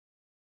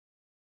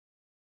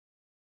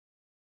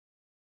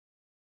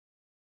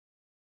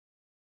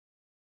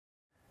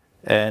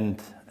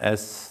And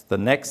as the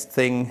next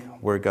thing,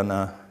 we're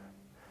gonna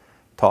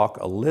talk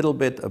a little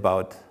bit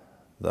about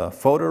the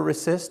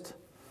photoresist,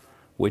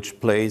 which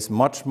plays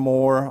much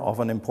more of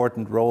an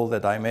important role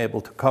that I'm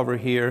able to cover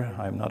here.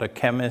 I'm not a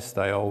chemist.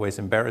 I always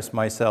embarrass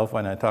myself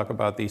when I talk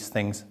about these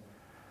things.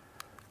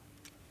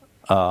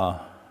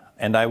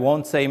 And I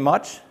won't say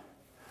much.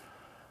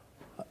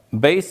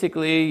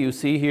 Basically, you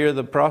see here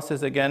the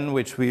process again,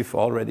 which we've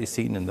already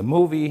seen in the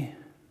movie.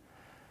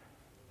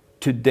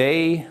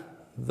 Today,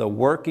 the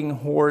working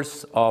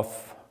horse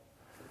of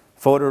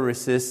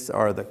photoresists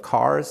are the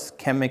cars,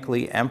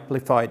 chemically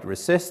amplified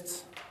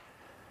resists.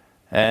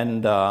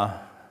 And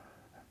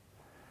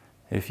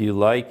if you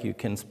like, you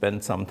can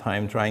spend some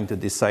time trying to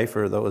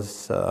decipher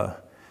those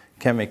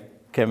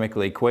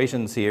chemical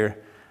equations here.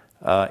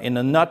 In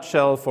a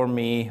nutshell, for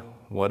me,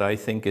 what I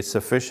think is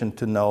sufficient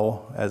to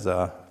know as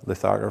a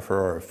lithographer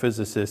or a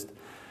physicist,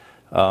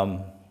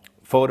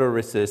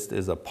 photoresist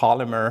is a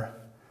polymer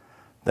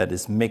that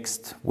is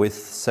mixed with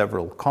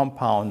several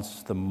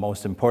compounds. The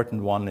most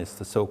important one is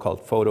the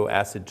so-called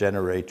photoacid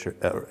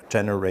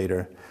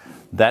generator.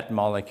 That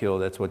molecule,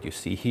 that's what you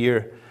see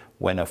here.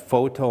 When a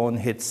photon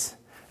hits,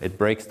 it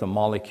breaks the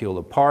molecule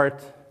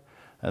apart,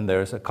 and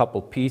there's a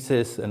couple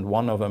pieces, and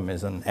one of them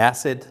is an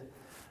acid,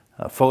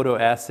 a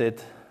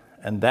photoacid,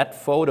 and that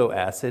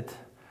photoacid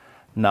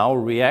now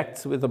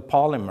reacts with the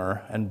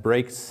polymer and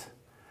breaks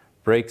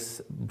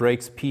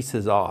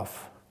pieces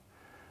off.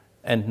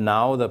 And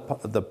now the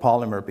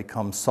polymer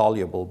becomes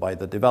soluble by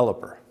the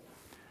developer.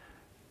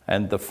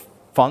 And the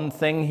fun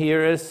thing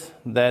here is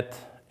that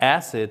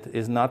acid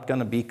is not going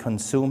to be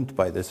consumed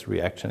by this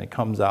reaction. It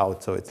comes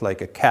out, so it's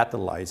like a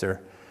catalyzer,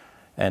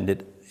 and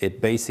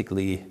it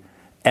basically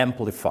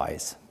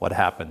amplifies what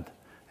happened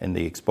in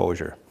the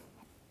exposure.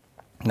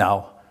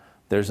 Now,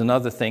 there's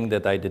another thing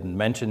that I didn't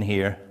mention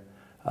here.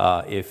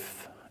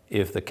 If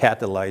the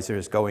catalyzer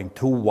is going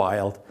too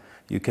wild,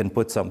 you can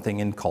put something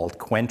in called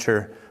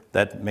Quencher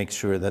that makes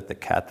sure that the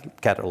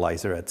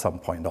catalyzer at some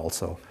point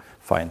also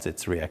finds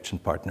its reaction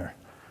partner.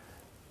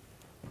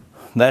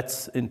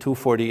 That's in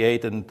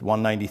 248 and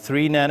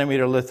 193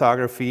 nanometer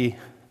lithography.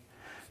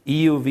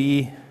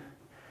 EUV,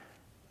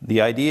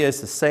 the idea is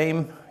the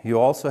same. You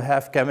also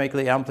have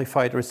chemically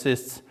amplified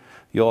resists.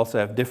 You also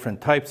have different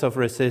types of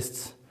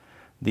resists.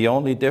 The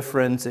only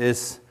difference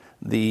is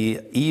the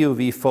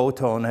EUV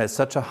photon has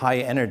such a high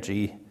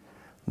energy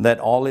that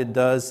all it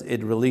does,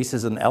 it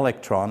releases an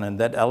electron, and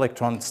that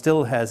electron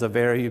still has a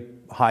very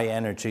high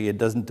energy. It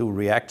doesn't do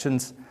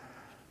reactions,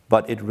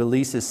 but it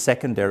releases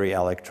secondary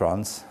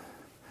electrons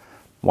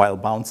while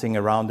bouncing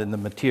around in the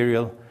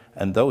material,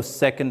 and those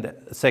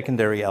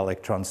secondary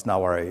electrons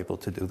now are able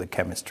to do the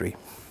chemistry.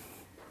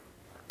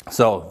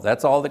 So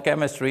that's all the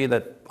chemistry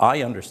that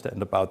I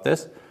understand about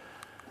this.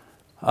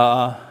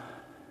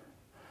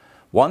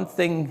 One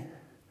thing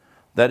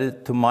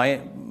that, to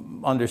my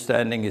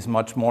understanding, is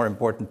much more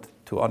important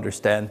to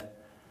understand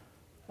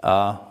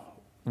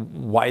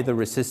why the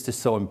resist is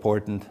so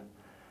important.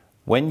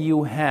 When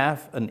you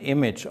have an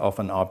image of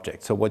an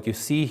object, so what you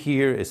see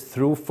here is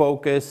through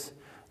focus,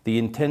 the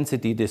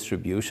intensity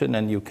distribution,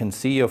 and you can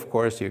see, of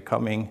course, you're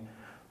coming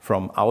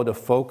from out of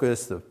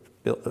focus, the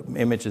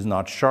image is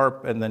not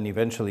sharp, and then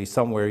eventually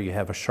somewhere you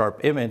have a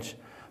sharp image,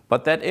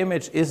 but that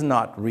image is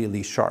not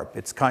really sharp.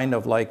 It's kind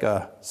of like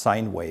a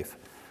sine wave.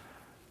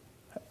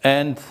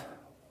 And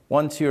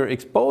once you're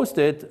exposed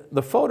it,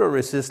 the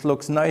photoresist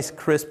looks nice,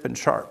 crisp, and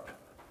sharp.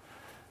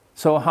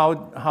 So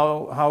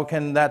how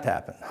can that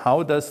happen?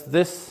 How does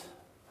this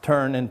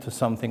turn into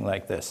something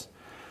like this?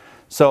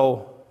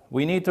 So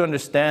we need to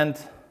understand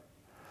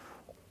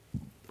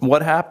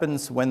what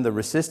happens when the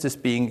resist is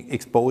being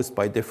exposed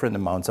by different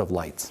amounts of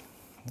lights.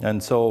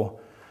 And so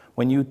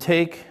when you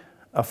take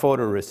a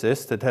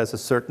photoresist that has a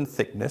certain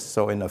thickness,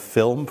 so in a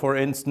film, for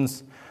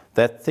instance,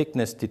 that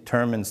thickness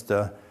determines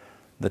the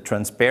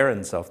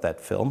transparency of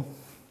that film.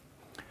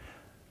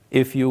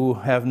 If you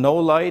have no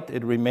light,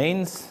 it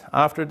remains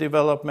after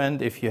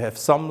development. If you have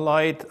some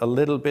light, a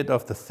little bit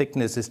of the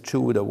thickness is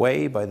chewed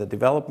away by the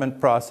development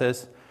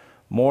process.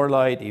 More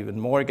light, even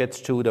more gets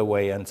chewed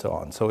away, and so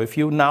on. So if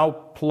you now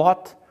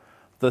plot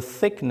the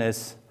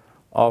thickness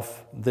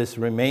of this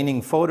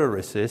remaining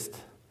photoresist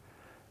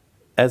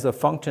as a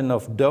function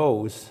of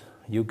dose,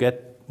 you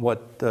get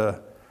what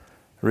the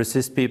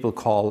resist people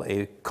call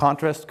a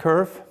contrast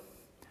curve.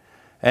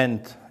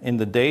 And in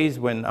the days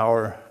when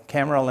our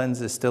camera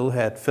lenses still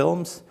had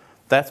films,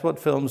 that's what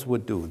films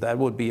would do. That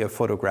would be a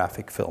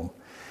photographic film.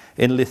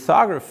 In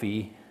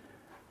lithography,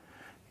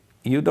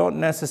 you don't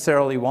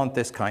necessarily want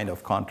this kind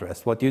of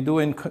contrast. What you do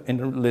in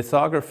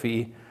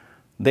lithography,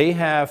 they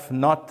have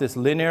not this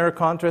linear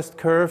contrast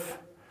curve.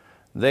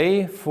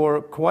 They,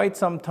 for quite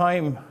some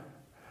time,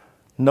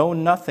 know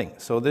nothing.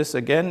 So this,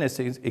 again, is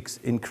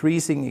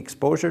increasing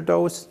exposure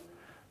dose.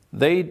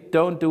 They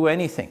don't do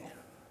anything.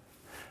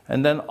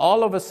 And then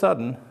all of a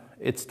sudden,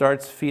 it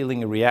starts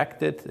feeling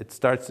reacted. It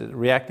starts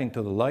reacting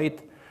to the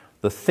light.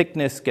 The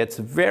thickness gets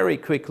very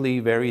quickly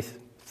very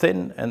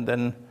thin, and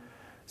then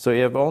so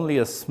you have only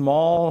a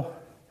small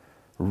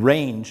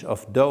range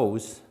of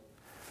dose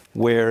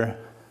where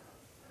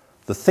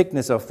the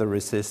thickness of the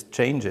resist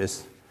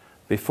changes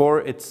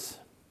before it's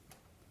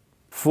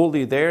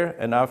fully there,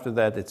 and after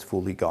that it's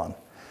fully gone.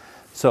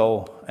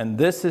 So, and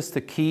this is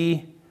the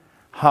key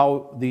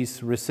how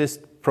these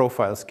resist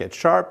profiles get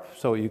sharp.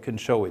 So you can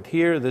show it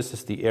here. This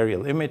is the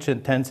aerial image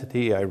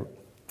intensity. I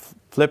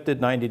flipped it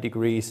 90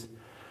 degrees.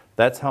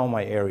 That's how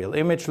my aerial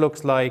image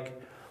looks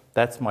like.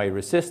 That's my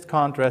resist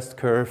contrast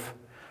curve.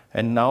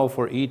 And now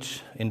for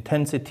each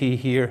intensity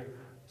here,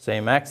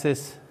 same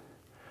axis,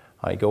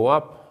 I go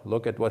up,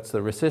 look at what's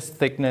the resist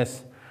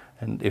thickness,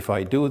 and if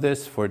I do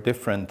this for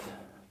different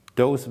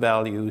dose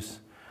values,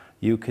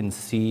 you can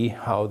see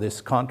how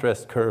this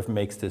contrast curve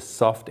makes this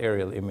soft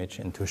aerial image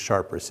into a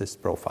sharp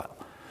resist profile.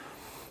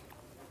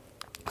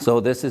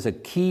 So this is a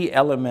key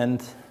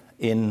element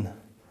in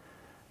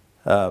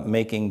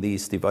making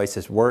these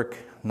devices work,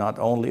 not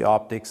only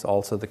optics,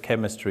 also the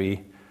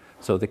chemistry.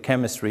 So the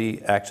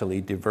chemistry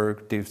actually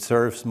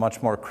deserves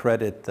much more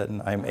credit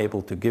than I'm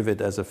able to give it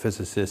as a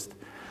physicist.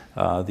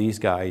 These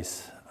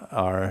guys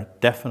are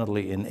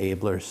definitely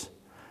enablers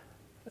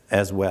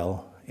as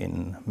well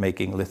in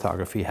making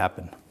lithography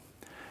happen.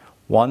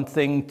 One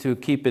thing to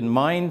keep in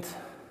mind,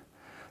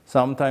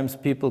 sometimes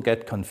people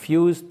get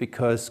confused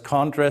because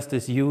contrast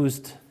is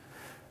used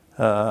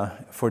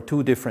for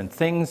two different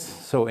things.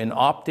 So in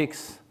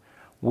optics,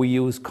 we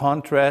use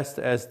contrast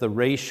as the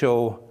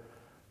ratio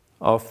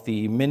of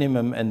the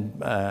minimum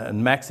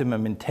and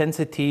maximum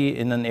intensity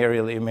in an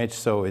aerial image.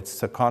 So it's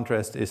the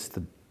contrast is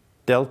the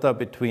delta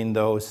between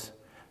those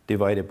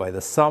divided by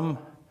the sum,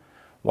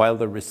 while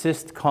the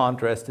resist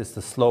contrast is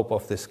the slope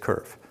of this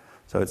curve.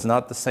 So it's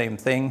not the same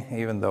thing,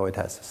 even though it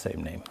has the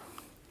same name.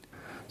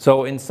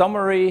 So in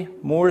summary,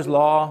 Moore's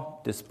law,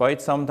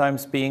 despite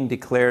sometimes being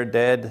declared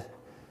dead,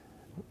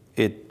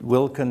 it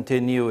will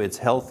continue. It's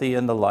healthy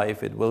and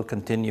alive. It will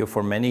continue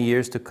for many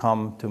years to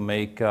come to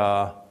make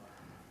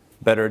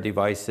better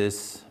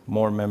devices,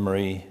 more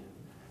memory,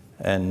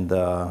 and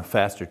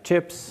faster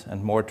chips,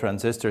 and more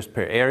transistors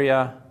per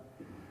area.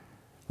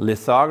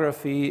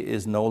 Lithography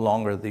is no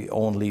longer the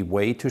only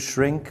way to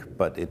shrink,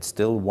 but it's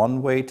still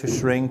one way to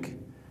shrink.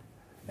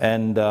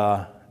 And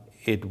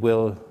it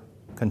will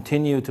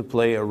continue to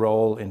play a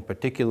role, in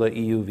particular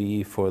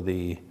EUV, for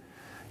the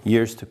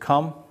years to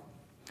come.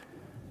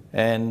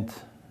 And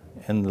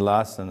in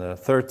the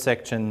third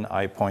section,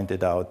 I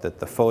pointed out that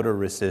the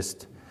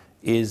photoresist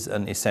is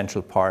an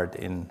essential part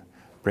in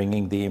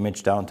bringing the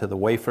image down to the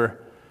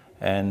wafer.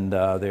 And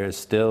there's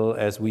still,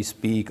 as we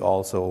speak,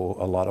 also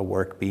a lot of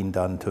work being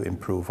done to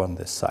improve on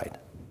this side.